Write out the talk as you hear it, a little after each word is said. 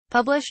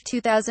Published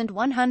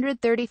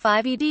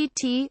 2135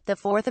 EDT, the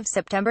 4th of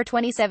September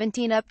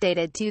 2017.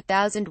 Updated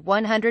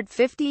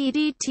 2150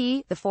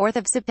 EDT, the 4th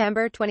of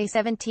September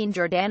 2017.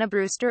 Jordana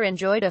Brewster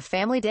enjoyed a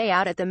family day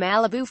out at the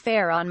Malibu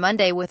Fair on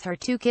Monday with her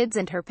 2 kids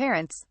and her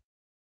parents.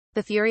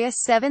 The Furious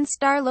 7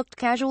 star looked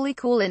casually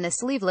cool in a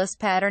sleeveless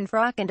pattern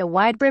frock and a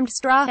wide-brimmed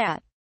straw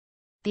hat.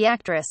 The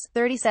actress,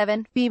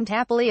 37, beamed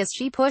happily as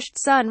she pushed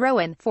son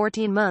Rowan,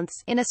 14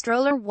 months, in a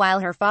stroller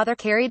while her father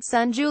carried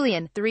son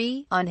Julian,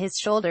 3, on his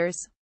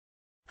shoulders.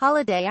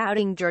 Holiday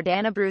outing.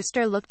 Jordana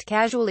Brewster looked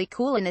casually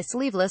cool in a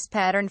sleeveless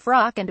pattern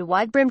frock and a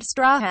wide-brimmed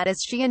straw hat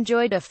as she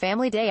enjoyed a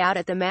family day out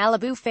at the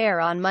Malibu Fair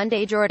on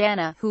Monday.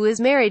 Jordana, who is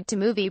married to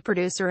movie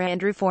producer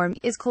Andrew Form,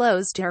 is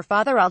close to her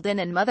father Alden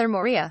and mother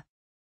Maria.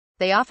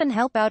 They often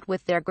help out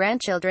with their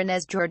grandchildren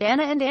as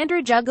Jordana and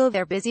Andrew juggle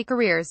their busy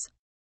careers.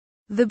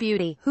 The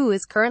beauty, who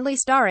is currently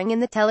starring in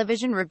the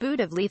television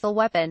reboot of Lethal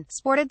Weapon,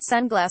 sported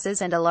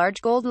sunglasses and a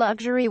large gold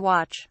luxury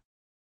watch.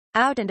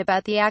 Out and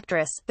about. The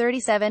actress,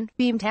 37,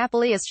 beamed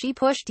happily as she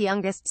pushed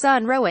youngest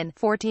son Rowan,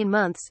 14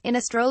 months, in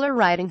a stroller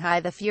riding high.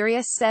 The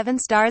Furious 7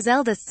 star's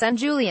eldest son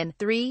Julian,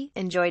 3,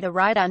 enjoyed a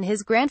ride on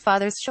his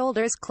grandfather's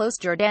shoulders. Close.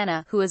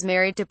 Jordana, who is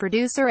married to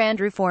producer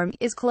Andrew Form,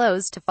 is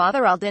close to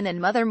father Alden and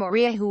mother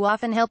Maria, who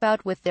often help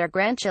out with their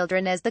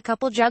grandchildren as the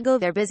couple juggle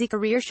their busy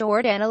career.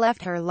 Jordana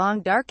left her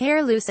long dark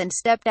hair loose and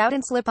stepped out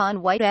in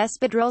slip-on white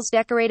espadrilles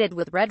decorated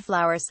with red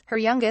flowers. Her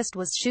youngest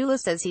was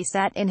shoeless as he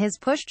sat in his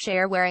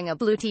pushchair wearing a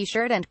blue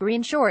t-shirt and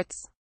green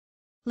shorts.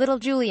 Little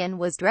Julian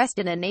was dressed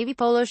in a navy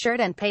polo shirt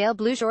and pale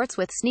blue shorts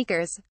with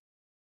sneakers.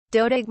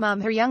 Dodig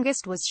Mom, her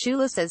youngest, was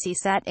shoeless as he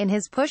sat in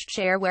his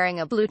pushchair wearing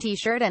a blue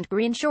t-shirt and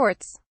green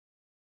shorts.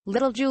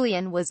 Little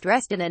Julian was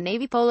dressed in a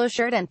navy polo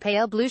shirt and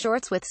pale blue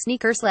shorts with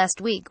sneakers. Last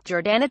week,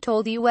 Jordana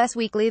told US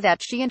Weekly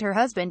that she and her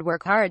husband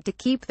work hard to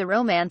keep the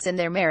romance in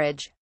their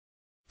marriage.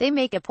 They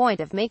make a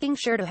point of making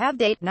sure to have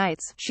date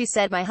nights. She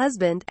said, "My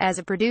husband, as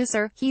a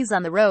producer, he's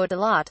on the road a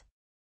lot.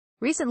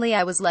 Recently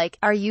I was like,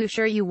 are you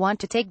sure you want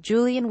to take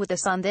Julian with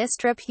us on this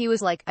trip? He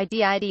was like, I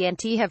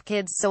didn't have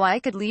kids so I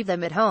could leave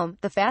them at home,"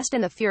 the Fast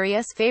and the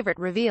Furious favorite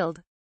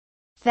revealed.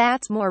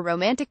 "That's more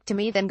romantic to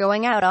me than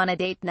going out on a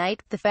date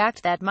night, the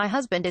fact that my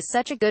husband is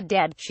such a good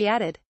dad," she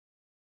added.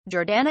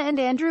 Jordana and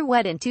Andrew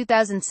wed in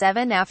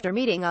 2007 after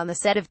meeting on the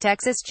set of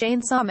Texas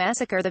Chainsaw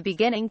Massacre: The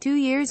Beginning 2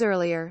 years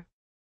earlier.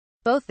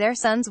 Both their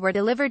sons were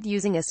delivered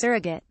using a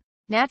surrogate.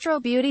 Natural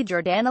beauty.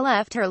 Jordana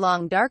left her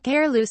long dark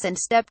hair loose and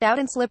stepped out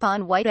in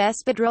slip-on white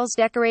espadrilles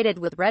decorated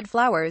with red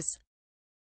flowers.